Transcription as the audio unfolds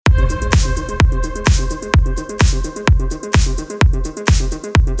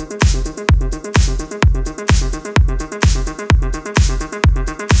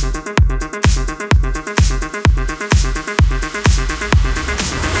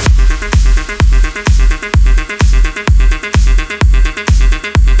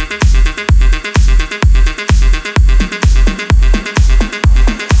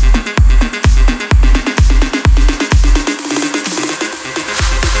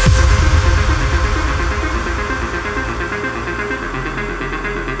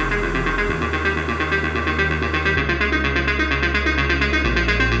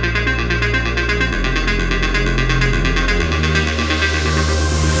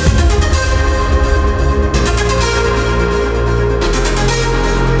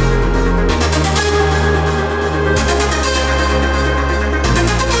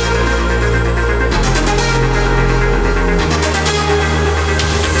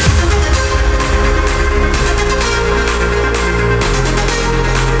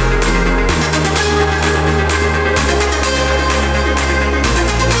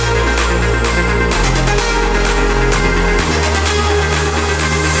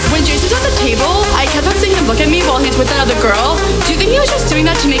with that other girl. Do you think he was just doing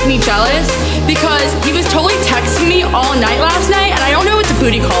that to make me jealous? Because he was totally texting me all night last night, and I don't know if it's a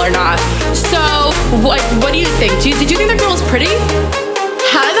booty call or not. So, what do you think? Did you think that girl was pretty?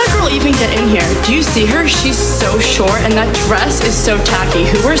 How did that girl even get in here? Do you see her? She's so short, and that dress is so tacky.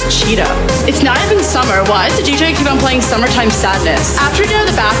 Who wears cheetah? It's not even summer. Why does the DJ keep on playing Summertime Sadness? After we get out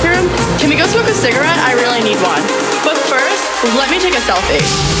of the bathroom, can we go smoke a cigarette? I really need one. But first, let me take a selfie.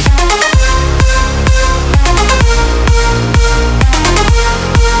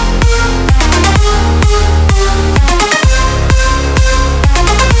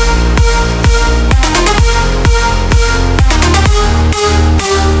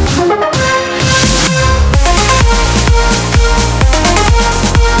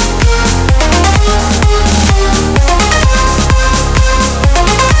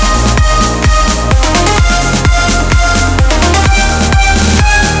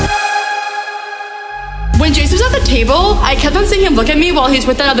 When Jason was at the table, I kept on seeing him look at me while he's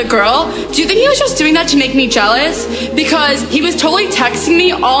with that other girl. Do you think he was just doing that to make me jealous? Because he was totally texting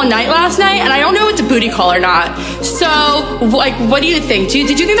me all night last night, and I don't know if it's a booty call or not. So, what do you think?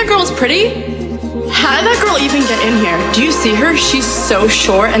 Did you think that girl was pretty? How did that girl even get in here? Do you see her? She's so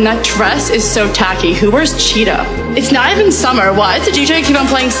short, and that dress is so tacky. Who wears cheetah? It's not even summer. Why does the DJ keep on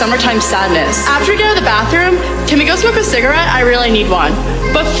playing Summertime Sadness? After we get out of the bathroom, can we go smoke a cigarette? I really need one.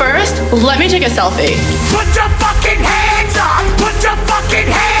 But first, let me take a selfie. Put your fucking hands up! Put your fucking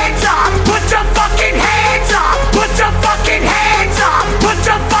hands up! Put your fucking hands up! Put your fucking hands up! Put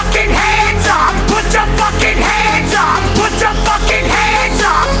your fucking hands up! Put your fucking hands up! Put your fucking hands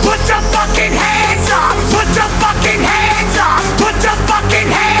up! Put your fucking hands up! Put your fucking hands up! Put your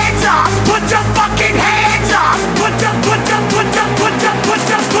fucking hands up! Put your fucking hands up! Put your put your put your put your put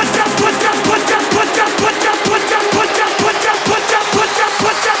your put your put your put your put your put your put your put your put your put your put your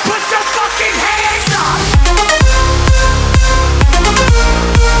put your put your fucking hands up!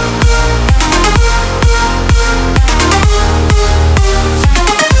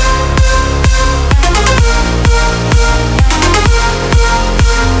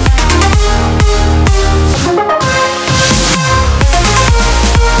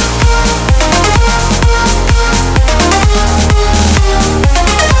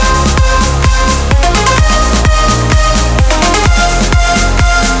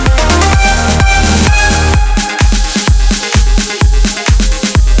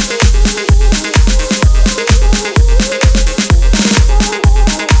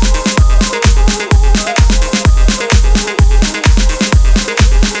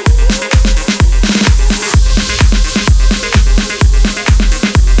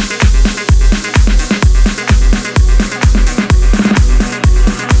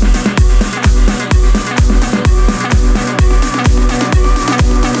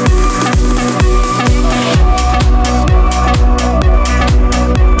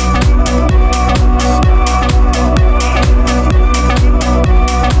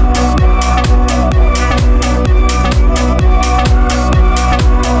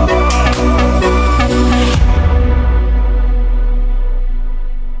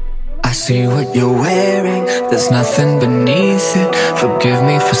 See what you're wearing, there's nothing beneath it. Forgive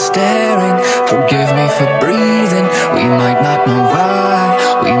me for staring, forgive me for breathing. We might not know why,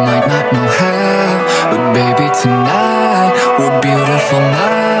 we might not know how, but baby tonight, we're beautiful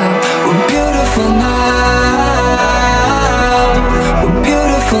now. We're beautiful now. We're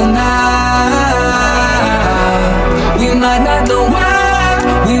beautiful now. We might not know why,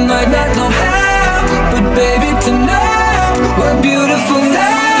 we might not know how, but baby tonight, we're beautiful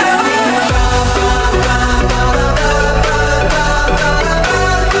now.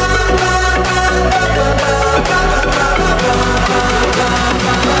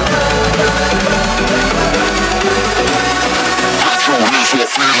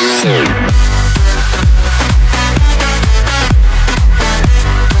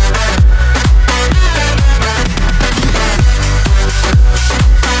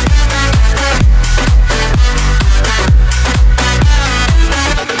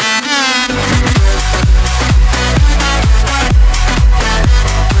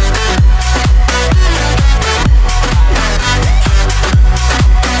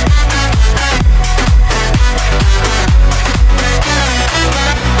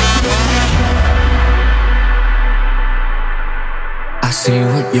 See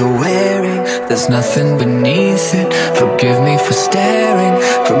what you're wearing, there's nothing beneath it. Forgive me for staring,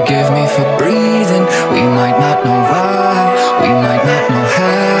 forgive me for breathing. We might not know why, we might not know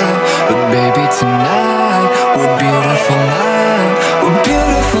how, but baby tonight, we're beautiful now. We're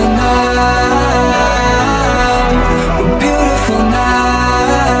beautiful now. We're beautiful now.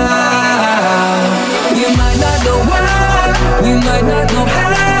 We might not know why.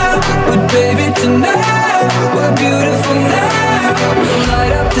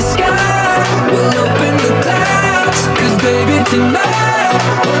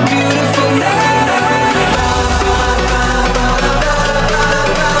 a beautiful night.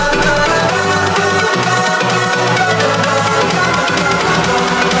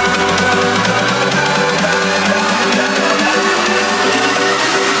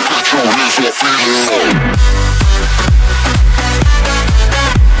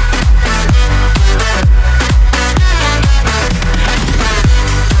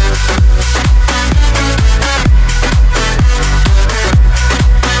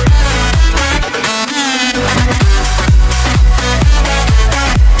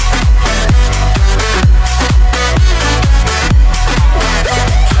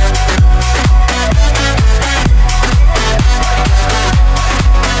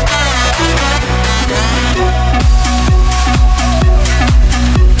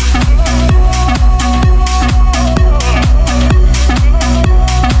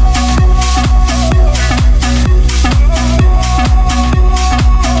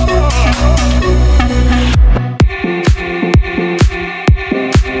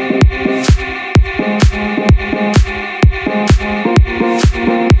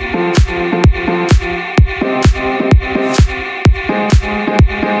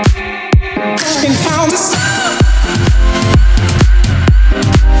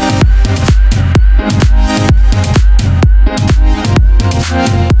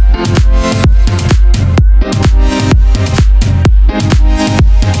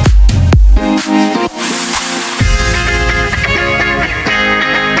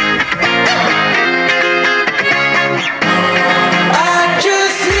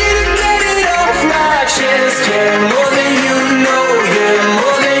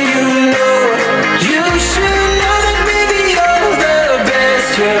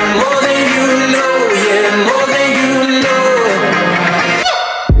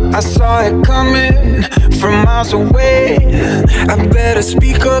 I saw it coming from miles away. I better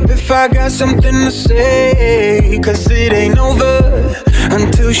speak up if I got something to say, 'cause it ain't over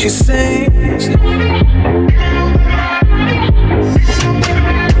until she sings.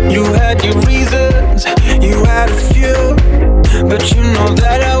 You had your reasons, you had a few, but you know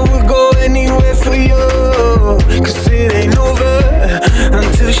that I would go anywhere for you, 'cause it ain't over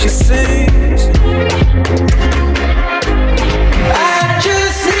until she sings.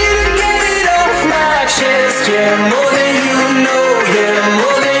 Yeah, more than you know, yeah,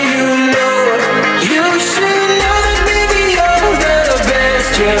 more than you know. You should know that, baby, you're the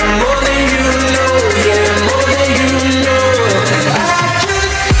best. Yeah, more than you know, yeah, more than you know.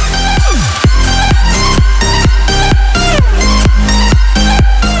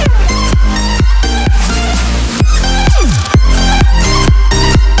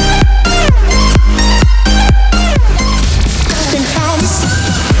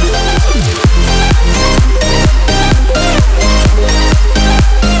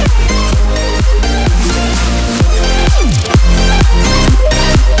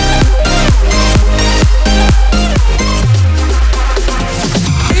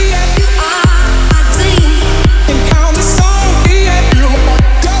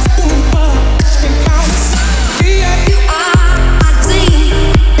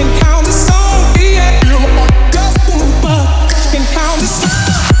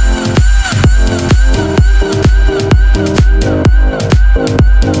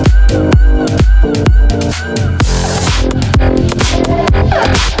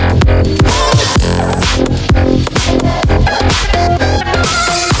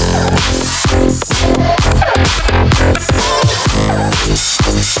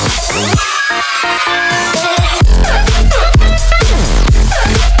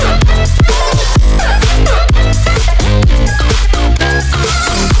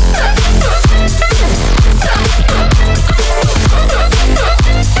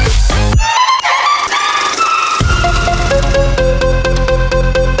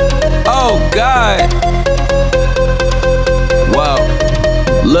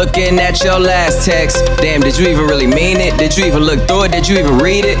 Looking at your last text. Damn, did you even really mean it? Did you even look through it? Did you even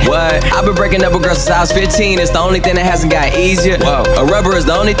read it? What? I've been breaking up with girls since I was 15. It's the only thing that hasn't got easier. Whoa. A rubber is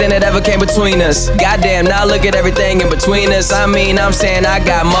the only thing that ever came between us. Goddamn, now look at everything in between us. I mean, I'm saying I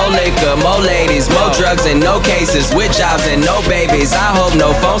got more liquor, more ladies, more drugs and no cases, with jobs and no babies. I hope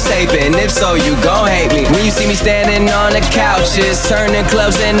no phone's taping. If so, you gon' hate me. When you see me standing on the couches, turning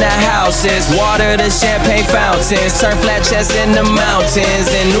clubs into houses, water to champagne fountains, turn flat chests into mountains.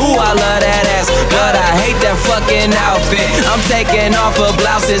 And ooh, I love that ass, but I hate that fucking outfit. I'm taking off her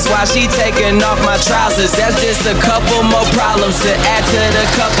blouses while she taking off my trousers. That's just a couple more problems to add to the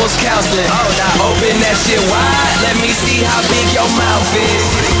couple's counseling. Oh, now open that shit wide, let me see how big your mouth is.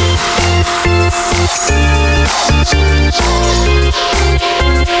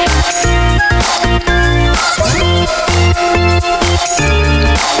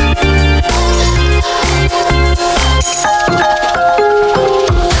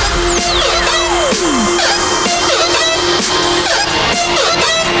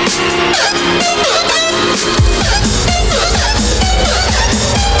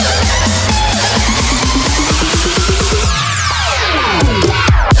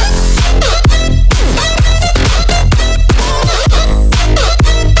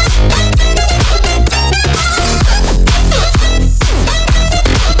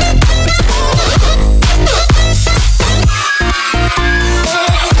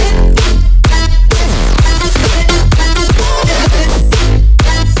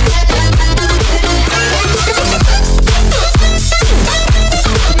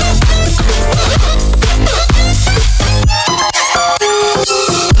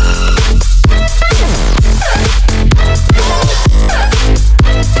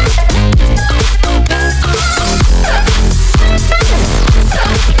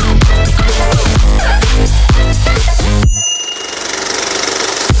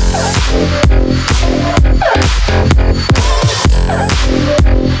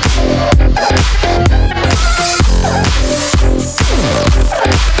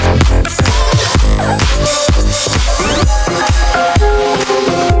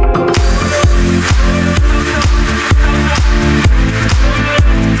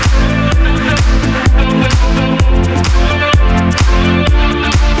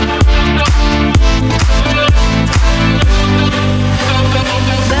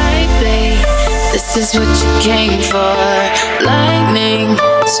 This is what you came for. Lightning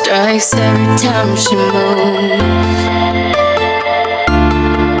strikes every time she moves,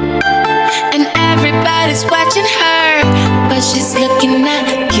 and everybody's watching her, but she's looking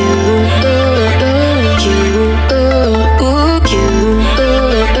at you.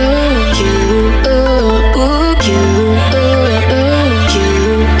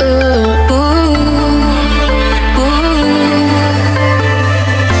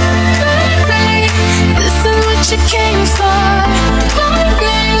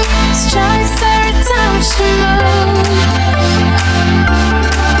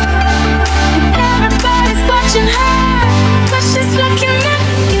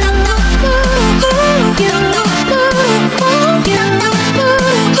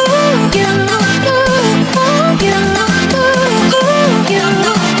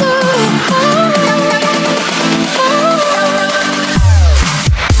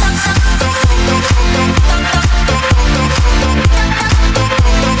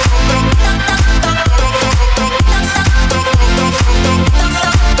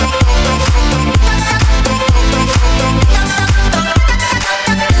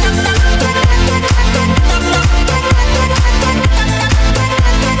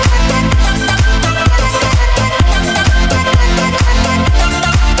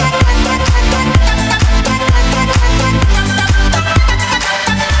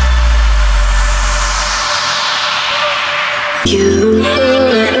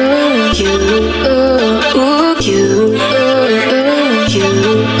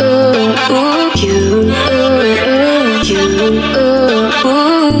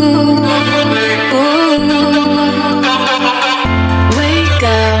 Wake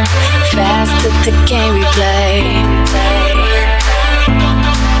up, fast at the game we play.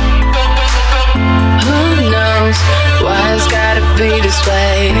 Who knows why it's gotta be this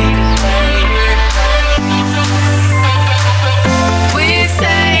way? We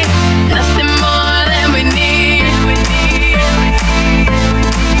say nothing more than we need.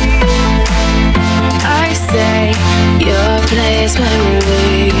 I say your place when we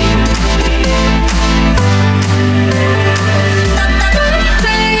leave.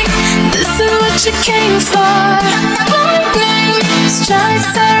 This is what you came for. Lightning strikes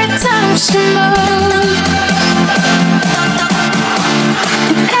every time she moves.